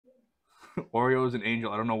Oreo is an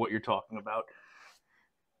angel. I don't know what you're talking about.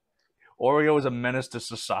 Oreo is a menace to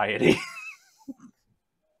society.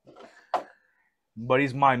 But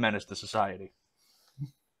he's my menace to society.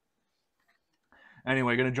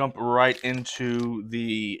 Anyway, going to jump right into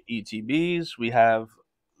the ETBs. We have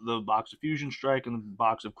the box of Fusion Strike and the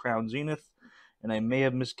box of Crown Zenith. And I may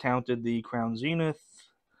have miscounted the Crown Zenith.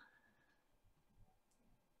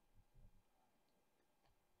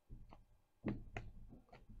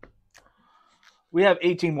 We have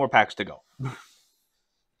 18 more packs to go.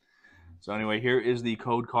 So anyway, here is the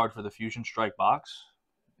code card for the Fusion Strike box,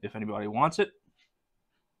 if anybody wants it.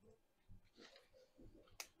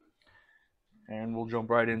 And we'll jump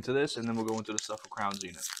right into this, and then we'll go into the stuff for Crown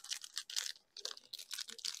Zenith.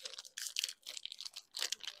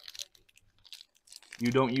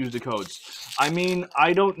 You don't use the codes. I mean,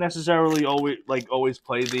 I don't necessarily always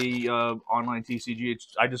play the online TCG.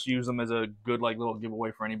 I just use them as a good little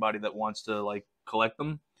giveaway for anybody that wants to collect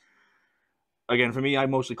them. Again, for me, I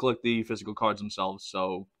mostly collect the physical cards themselves,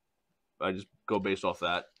 so I just go based off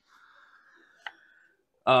that.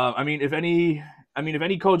 I mean, if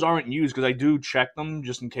any codes aren't used, because I do check them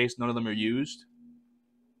just in case none of them are used,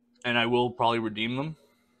 and I will probably redeem them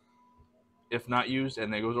if not used.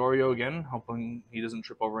 And there goes Oreo again, hoping he doesn't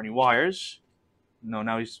trip over any wires. No,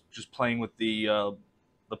 now he's just playing with the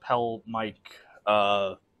lapel mic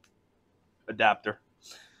adapter.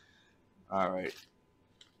 All right.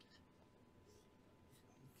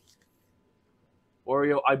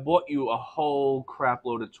 Oreo, I bought you a whole crap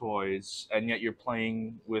load of toys, and yet you're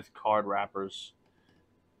playing with card wrappers.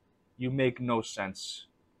 You make no sense.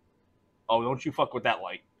 Oh, don't you fuck with that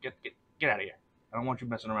light. Get out of here. I don't want you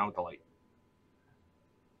messing around with the light.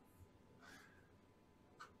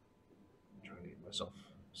 I'm trying to get myself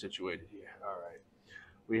situated here. All right.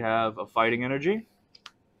 We have a Fighting Energy,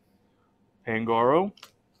 Pangoro,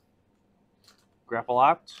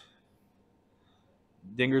 Grapploct,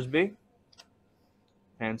 Dingersby,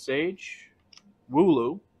 Pansage,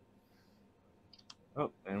 Wooloo.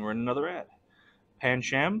 Oh, and we're in another ad.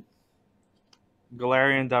 Pancham,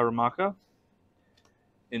 Galarian Darumaka,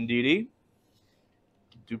 Indeedee,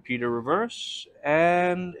 Dupita Reverse,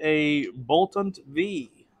 and a Boltund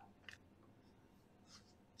V.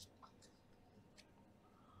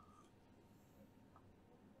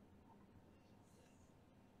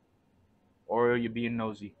 Oreo, you're being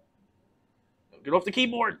nosy. Get off the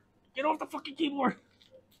keyboard! Get off the fucking keyboard!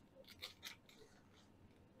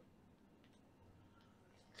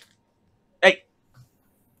 Hey!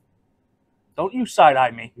 Don't you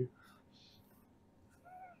side-eye me.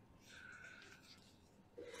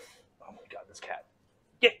 Oh my god, this cat.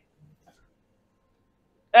 Get!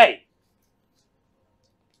 Hey!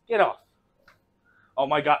 Get off. Oh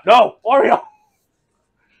my god. No! Oreo!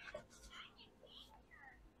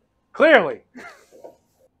 Clearly!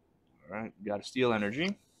 Alright, got a Steel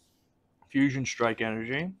Energy. Fusion Strike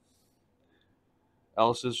Energy.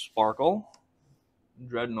 Elsa's Sparkle.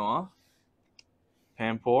 Dreadnought.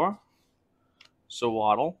 Pampor.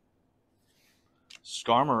 Sawaddle.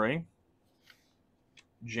 Skarmory.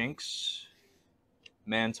 Jinx.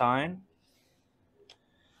 Mantine.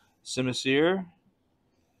 Simisear.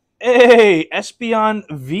 Hey! Espeon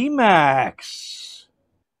VMAX!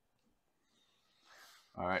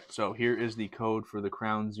 Alright, so here is the code for the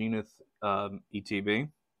Crown Zenith ETB.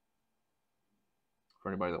 For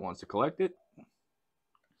anybody that wants to collect it.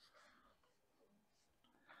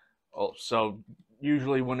 Oh, so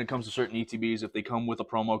usually when it comes to certain ETBs, if they come with a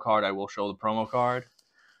promo card, I will show the promo card.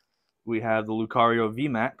 We have the Lucario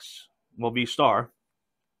VMAX, well, V-Star.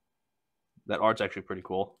 That art's actually pretty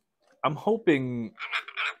cool. I'm hoping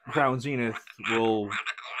Crown Zenith will...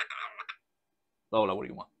 Oh, no, what do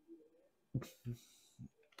you want?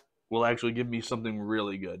 Will actually give me something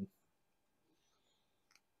really good.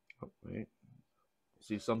 Oh, wait.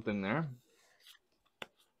 See something there?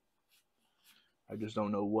 I just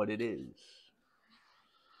don't know what it is.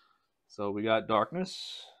 So we got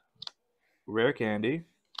Darkness, Rare Candy,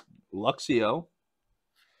 Luxio,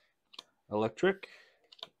 Electric,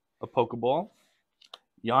 a Pokeball,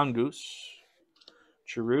 Yongoose,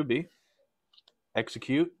 Cherubi,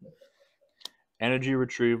 Execute, Energy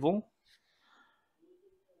Retrieval.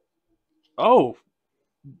 Oh!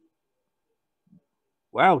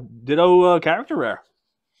 Wow, Ditto character rare.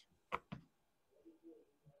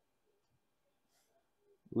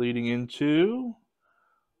 Leading into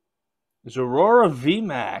Zorora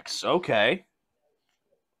VMAX. Okay.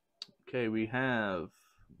 Okay, we have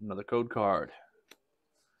another code card.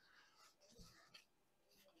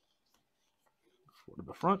 To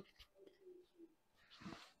the front.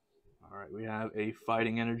 All right, we have a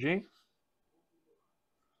Fighting Energy,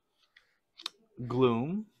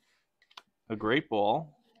 Gloom, a Great Ball,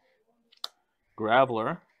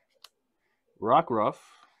 Graveler, Rockruff,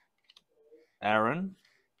 Aaron,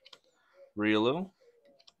 Riolu,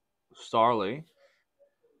 Starly,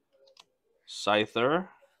 Scyther.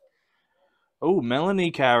 Oh,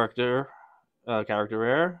 Melanie character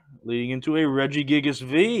rare, leading into a Regigigas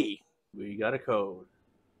V. We got a code.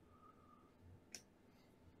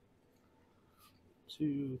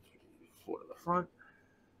 2, 3, 4 to the front.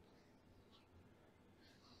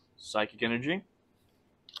 Psychic Energy,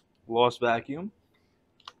 Lost Vacuum,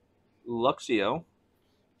 Luxio,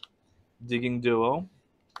 Digging Duo,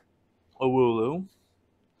 Owulu,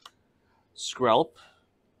 Skrelp,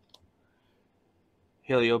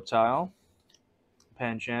 Helioptile,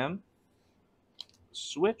 Pancham,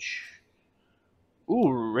 Switch. Ooh,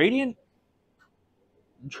 Radiant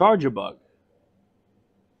Charjabug,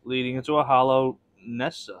 leading into a Hollow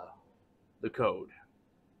Nessa. The code.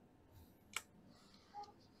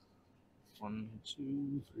 1,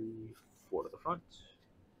 2, 3, 4 to the front.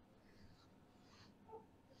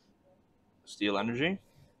 Steel Energy,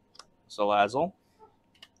 Salazzle,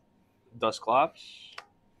 Dusclops,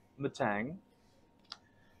 Metang,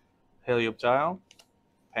 Helioptile,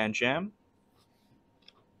 Pancham,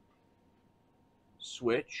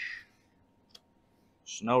 Switch,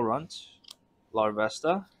 Snorunt,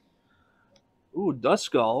 Larvesta. Ooh,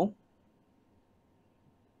 Duskull,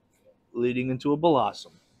 leading into a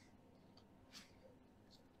Blossom.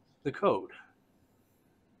 The code.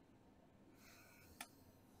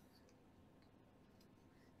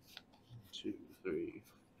 2, 3,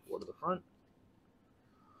 4 to the front.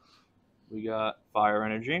 We got Fire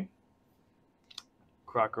Energy,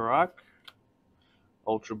 Krokorok,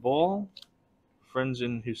 Ultra Ball,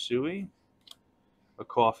 Frenzen Hisui, a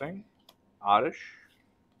Coughing, Oddish,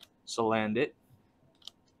 Salandit,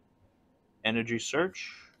 Energy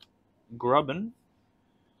Search, Grubbin.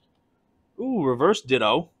 Ooh, Reverse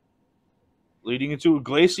Ditto, leading into a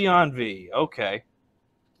Glaceon V. Okay.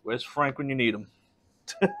 Where's Frank when you need him?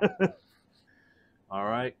 All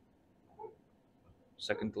right.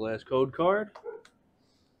 Second to last code card.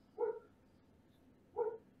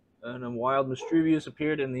 And a Wild Mischievous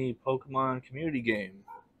appeared in the Pokemon community game.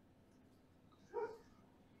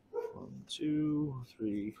 1, 2,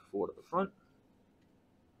 3, 4 to the front.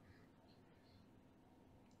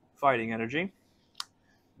 Fighting Energy,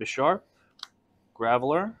 Bisharp,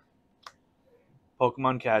 Graveler,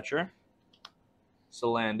 Pokemon Catcher,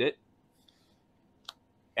 Salandit,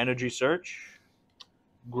 Energy Search,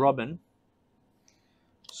 Grubbin,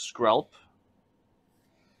 Skrelp,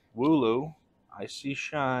 Wooloo, Icy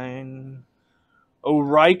Shine,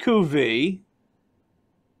 Raikou V,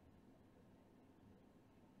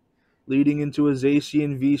 leading into a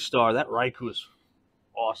Zacian V-Star. That Raikou is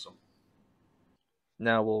awesome.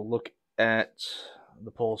 Now we'll look at the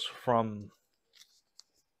pulls from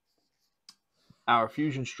our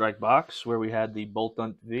Fusion Strike box, where we had the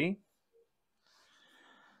Boltund V,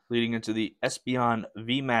 leading into the Espeon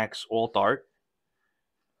VMAX Alt Art,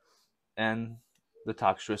 and the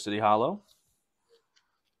Toxtricity Hollow.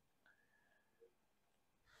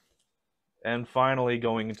 And finally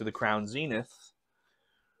going into the Crown Zenith,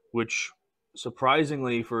 which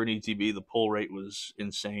surprisingly for an ETB, the pull rate was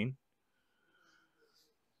insane.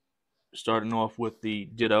 Starting off with the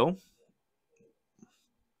Ditto,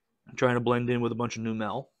 trying to blend in with a bunch of new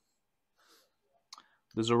Mel.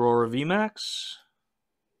 The Zorora VMAX,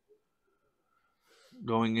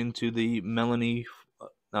 going into the Melanie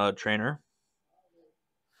trainer,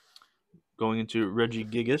 going into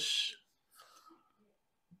Regigigas,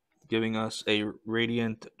 giving us a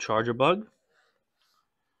Radiant Charjabug,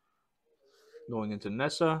 going into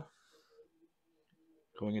Nessa,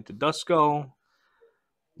 going into Duskull,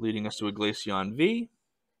 leading us to a Glaceon V,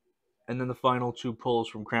 and then the final two pulls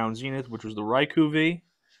from Crown Zenith, which was the Raikou V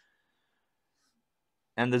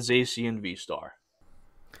and the Zacian V-Star.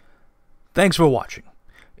 Thanks for watching.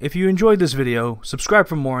 If you enjoyed this video, subscribe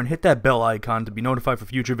for more and hit that bell icon to be notified for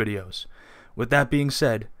future videos. With that being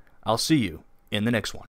said, I'll see you in the next one.